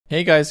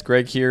Hey guys,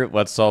 Greg here.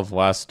 Let's solve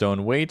last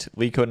stone weight,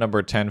 Leetcode number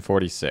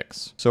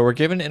 1046. So we're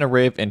given an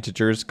array of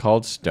integers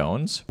called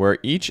stones, where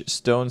each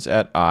stones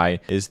at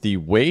I is the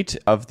weight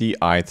of the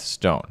ith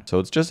stone. So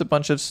it's just a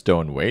bunch of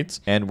stone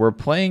weights, and we're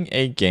playing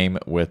a game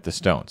with the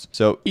stones.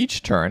 So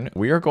each turn,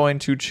 we are going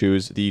to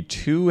choose the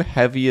two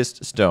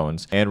heaviest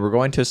stones, and we're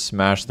going to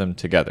smash them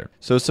together.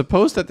 So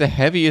suppose that the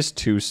heaviest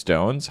two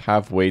stones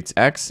have weights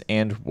x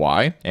and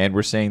y, and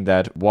we're saying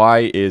that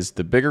y is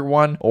the bigger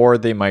one, or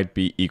they might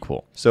be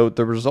equal. So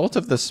the result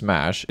of the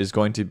smash is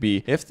going to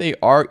be if they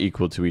are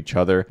equal to each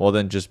other, well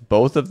then just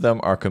both of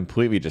them are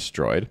completely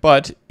destroyed.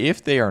 But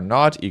if they are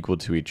not equal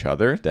to each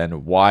other,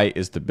 then y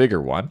is the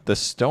bigger one. The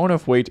stone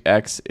of weight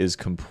x is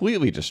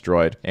completely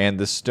destroyed, and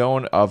the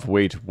stone of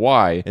weight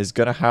y is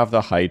going to have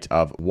the height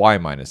of y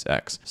minus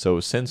x. So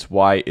since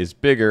y is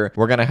bigger,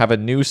 we're going to have a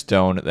new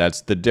stone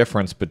that's the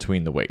difference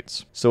between the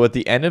weights. So at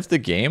the end of the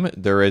game,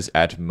 there is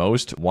at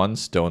most one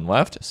stone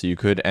left. So you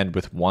could end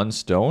with one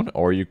stone,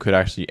 or you could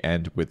actually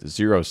end with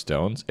 0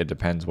 stones. It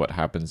depends what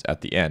happens at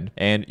the end.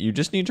 And you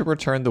just need to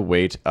return the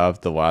weight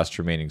of the last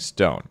remaining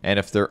stone. And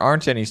if there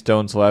aren't any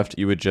stones left,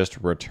 you would just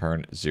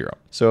return 0.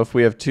 So if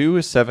we have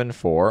 2, 7,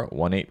 4,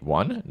 1, 8,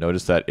 1,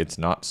 notice that it's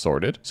not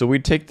sorted. So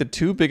we'd take the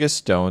two biggest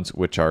stones,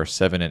 which are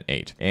 7 and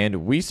 8,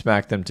 and we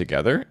smack them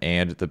together,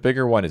 and the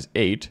bigger one is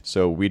 8,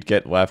 so we'd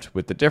get left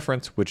with the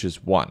difference, which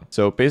is 1.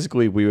 So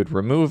basically we would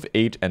remove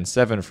 8 and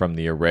 7 from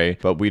the array,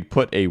 but we'd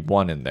put a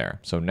 1 in there.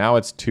 So now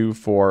it's 2,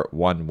 4,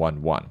 1,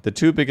 1, 1. The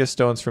two biggest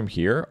stones from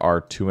here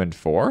are 2 and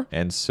 4,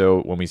 and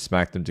so when we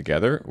smack them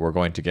together, we're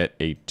going to get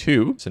a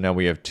 2. So now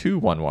we have 2,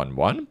 1, 1,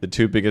 1. The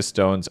two biggest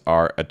stones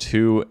are a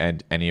 2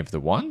 and any of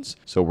the 1s,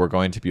 so we're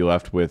going to be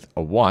left with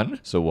a 1,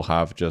 so we'll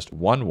have just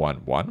 1, 1,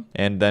 1.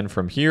 And then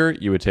from here,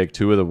 you would take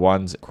two of the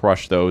 1s,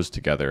 crush those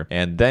together,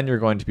 and then you're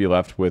going to be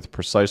left with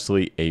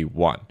precisely a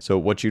 1. So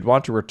what you'd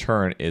want to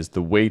return is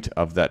the weight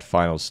of that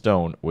final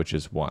stone, which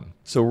is 1.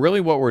 So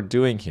really what we're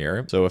doing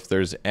here, so if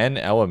there's n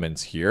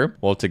elements here,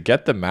 well, to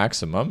get the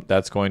maximum,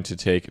 that's going to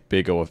take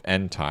big O of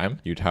n time.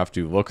 You'd have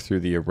to look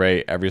through the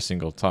array every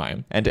single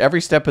time. And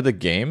every step of the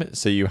game,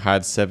 say you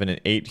had 7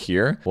 and 8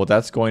 here, well,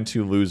 that's going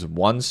to lose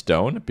one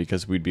stone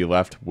because we'd be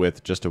left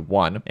with just a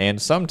 1.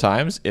 And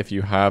sometimes if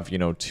you have,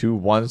 two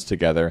 1s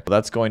together, well,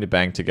 that's going to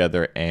bang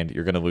together and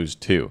you're going to lose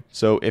 2.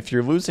 So if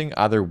you're losing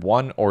either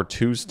 1 or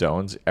 2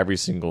 stones every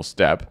single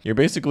step, you're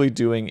basically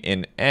doing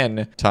in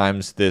n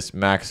times this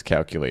max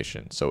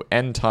calculation. So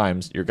n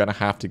times, you're going to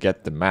have to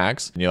get the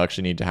max, and you'll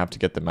actually need to have to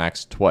get the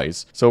max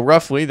twice. So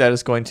roughly, that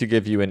is going to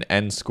give you an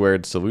n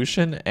squared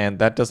solution, and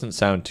that doesn't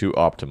sound too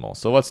optimal.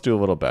 So let's do a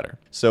little better.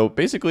 So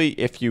basically,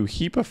 if you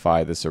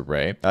heapify this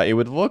array, it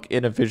would look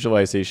in a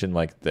visualization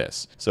like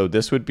this. So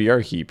this would be our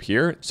heap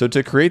here. So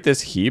to create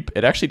this heap,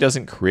 it actually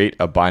doesn't create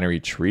a binary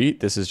tree.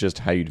 This is just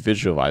how you'd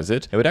visualize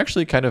it. It would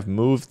actually kind of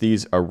move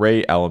these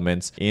array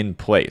elements in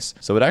place.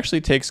 So it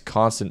actually takes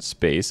constant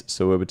space.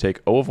 So it would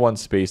take O of 1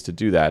 space to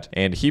do that.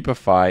 And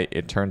heapify,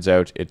 it turns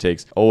out it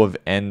takes O of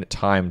n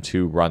time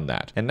to run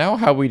that. And now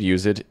how we'd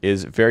use it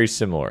is very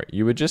similar.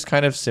 You would just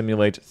kind of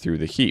simulate through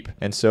the heap.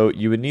 And so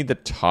you would need the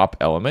top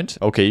element.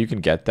 Okay, you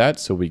can get that.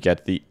 So we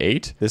get the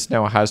 8. This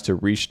now has to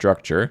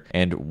restructure.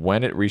 And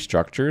when it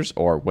restructures,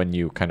 or when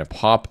you kind of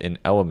pop an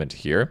element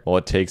here, well,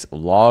 it takes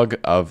log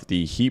of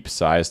the heap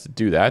size to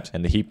do that.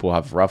 And the heap will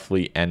have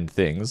roughly n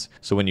things.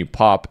 So when you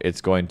pop,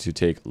 it's going to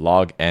take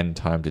log n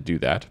time to do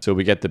that. So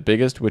we get the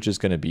biggest, which is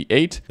going to be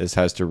 8. This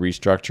has to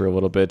restructure a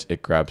little bit.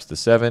 It grabs the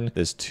 7.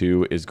 This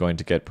 2 is going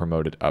to get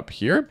promoted up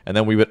here. And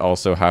then we would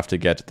also have to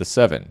get the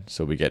 7.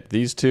 So we get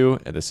these two,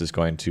 and this is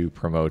going to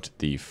promote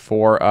the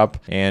 4 up,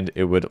 and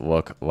it would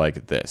look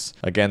like this.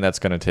 Again, that's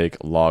going to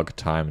take log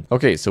time.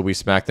 Okay, so we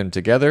smack them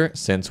together.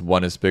 Since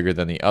one is bigger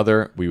than the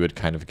other, we would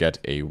kind of get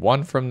a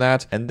 1 from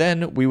that. And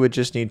then we would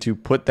just need to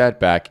put that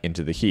back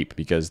into the heap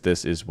because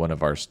this is one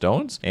of our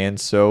stones. And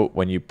so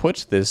when you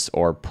put this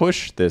or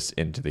push this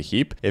into the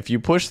heap, if you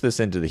push this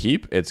into the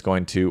heap, it's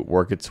going to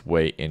work its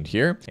way in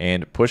here.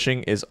 And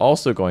pushing is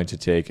also going to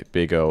take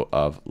big O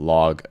of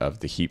log of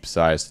the heap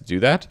size to do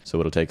that. So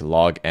it'll take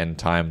log n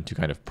time to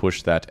kind of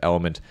push that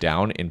element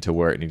down into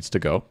where it needs to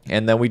go.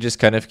 And then we just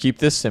kind of keep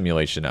this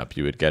simulation up.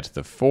 You would get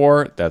the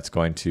 4, that's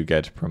going to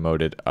get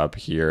promoted up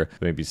here,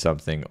 maybe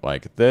something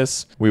like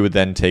this. We would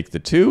then take the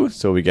 2,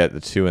 so we get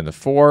the 2 and the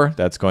 4,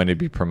 that's going to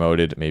be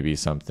promoted maybe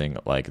something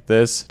like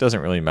this.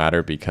 Doesn't really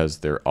matter because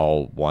they're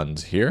all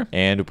 1s here.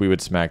 And we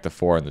would smack the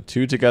 4 and the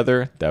 2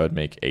 together, that would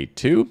make a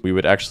 2. We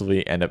would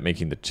actually end up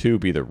making the 2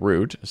 be the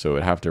root, so it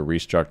would have to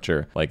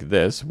restructure like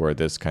this, where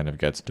this kind of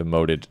gets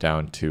demoted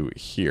down to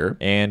here.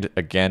 And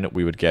again,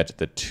 we would get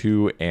the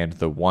 2 and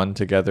the 1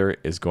 together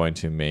is going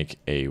to make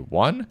a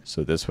 1.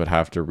 So this would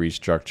have to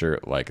restructure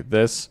like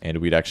this, and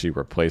we'd actually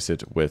replace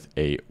it with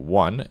a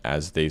 1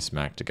 as they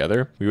smack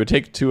together. We would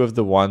take 2 of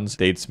the 1s,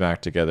 they'd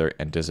smack together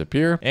and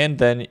disappear. And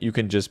then you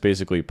can just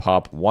basically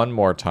pop one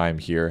more time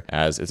here,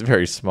 as it's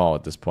very small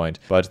at this point,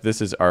 but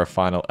this is our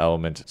final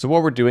element. So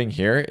what we're doing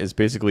here is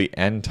basically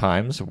n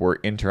times we're we're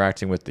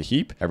interacting with the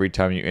heap. Every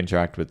time you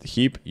interact with the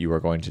heap, you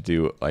are going to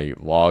do a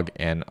log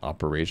n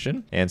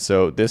operation. And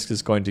so this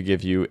is going to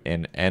give you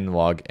an n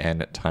log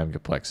n time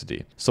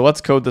complexity. So let's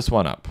code this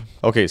one up.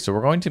 Okay, so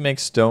we're going to make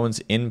stones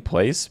in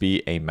place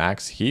be a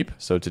max heap.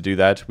 So to do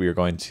that, we are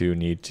going to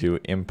need to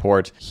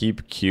import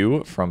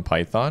heapq from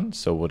Python.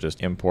 So we'll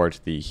just import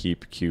the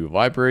heapq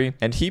library.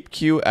 And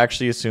heapq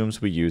actually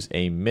assumes we use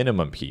a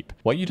minimum heap.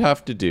 What you'd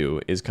have to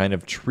do is kind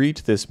of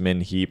treat this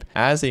min heap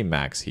as a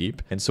max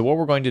heap. And so what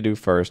we're going to do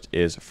first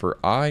is for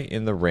I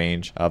in the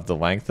range of the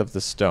length of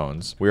the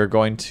stones, we are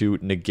going to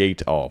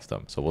negate all of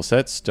them. So we'll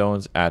set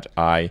stones at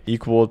I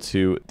equal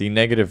to the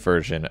negative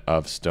version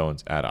of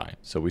stones at I.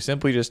 So we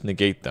simply just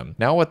negate them.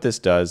 Now what this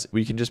does,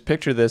 we can just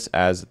picture this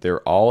as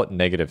they're all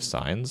negative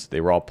signs. They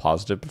were all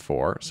positive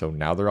before, so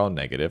now they're all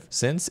negative.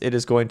 Since it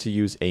is going to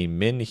use a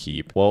min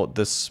heap, well,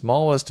 the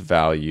smallest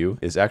value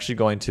is actually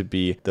going to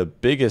be the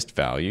biggest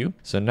value.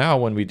 So now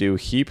when we do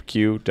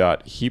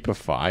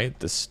heapq.heapify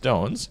the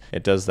stones,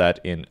 it does that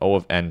in O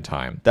of n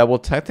time. That will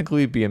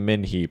technically be a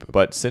min heap,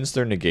 but since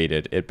they're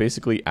negated, it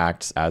basically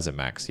acts as a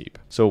max heap.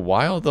 So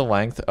while the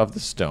length of the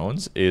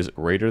stones is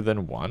greater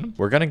than 1,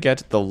 we're going to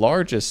get the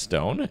largest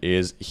stone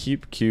is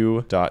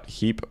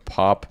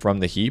heapq.heappop from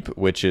the heap,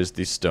 which is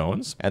the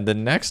stones, and the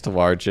next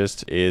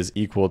largest is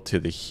equal to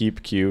the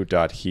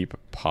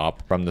heapq.heappop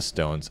from the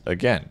stones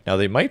again. Now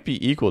they might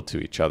be equal to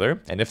each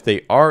other, and if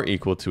they are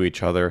equal to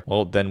each other,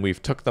 well, then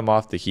we've took them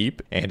off the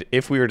heap, and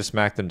if we were to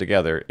smack them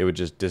together, it would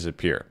just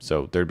disappear.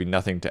 So there'd be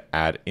nothing to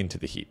add into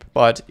the heap.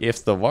 But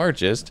if the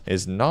largest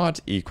is not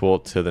equal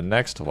to the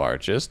next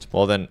largest,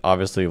 well, then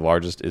obviously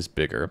largest is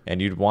bigger,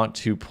 and you'd want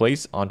to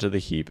place onto the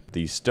heap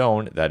the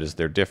stone that is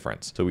their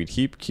difference. So we'd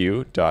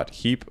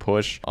heapq.heap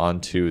push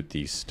onto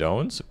the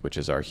stones, which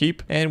is our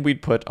heap, and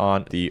we'd put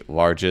on the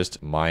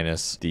largest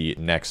minus the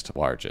next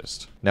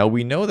largest. Now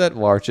we know that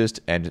largest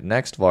and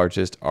next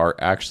largest are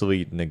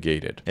actually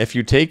negated. If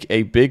you take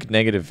a big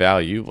negative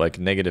value like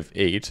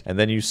 -8 and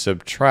then you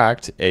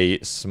subtract a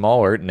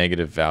smaller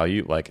negative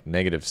value like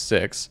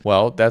 -6,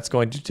 well, that's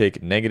going to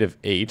take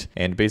 -8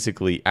 and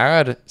basically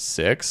add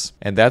 6,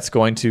 and that's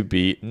going to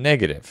be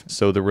negative.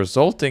 So the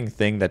resulting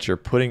thing that you're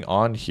putting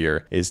on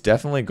here is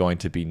definitely going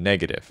to be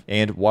negative.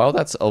 And while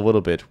that's a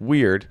little bit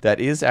weird,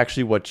 that is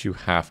actually what you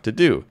have to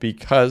do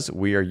because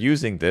we are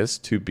using this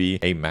to be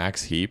a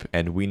max heap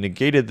and we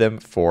negated them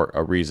for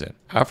a reason.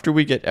 After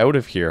we get out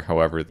of here,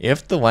 however,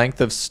 if the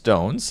length of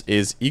stones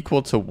is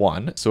equal to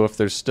 1, so if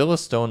there's still a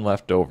stone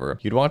left over,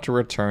 you'd want to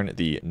return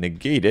the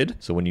negated.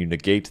 So when you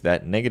negate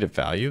that negative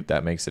value,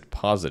 that makes it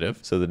positive.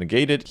 So the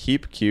negated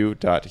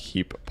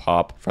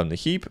heapq.heappop from the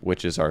heap,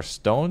 which is our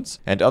stones,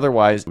 and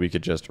otherwise we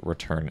could just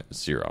return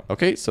 0.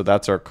 Okay, so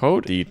that's our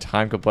code. The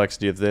time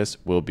complexity of this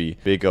will be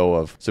big O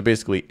of, so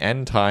basically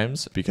n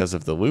times, because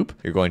of the loop,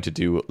 you're going to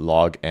do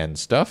log n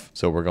stuff.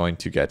 So we're going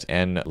to get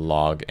n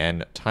log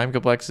n time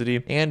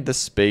complexity, and the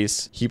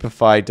space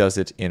heapify does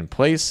it in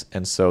place,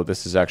 and so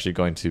this is actually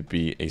going to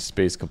be a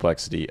space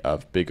complexity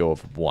of big O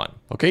of 1.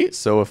 Okay,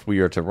 so if we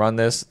are to run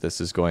this,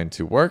 this is going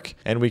to work,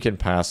 and we can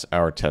pass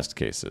our test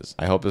cases.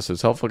 I hope this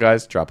was helpful,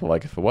 guys. Drop a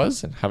like if it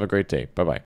was, and have a great day. Bye-bye.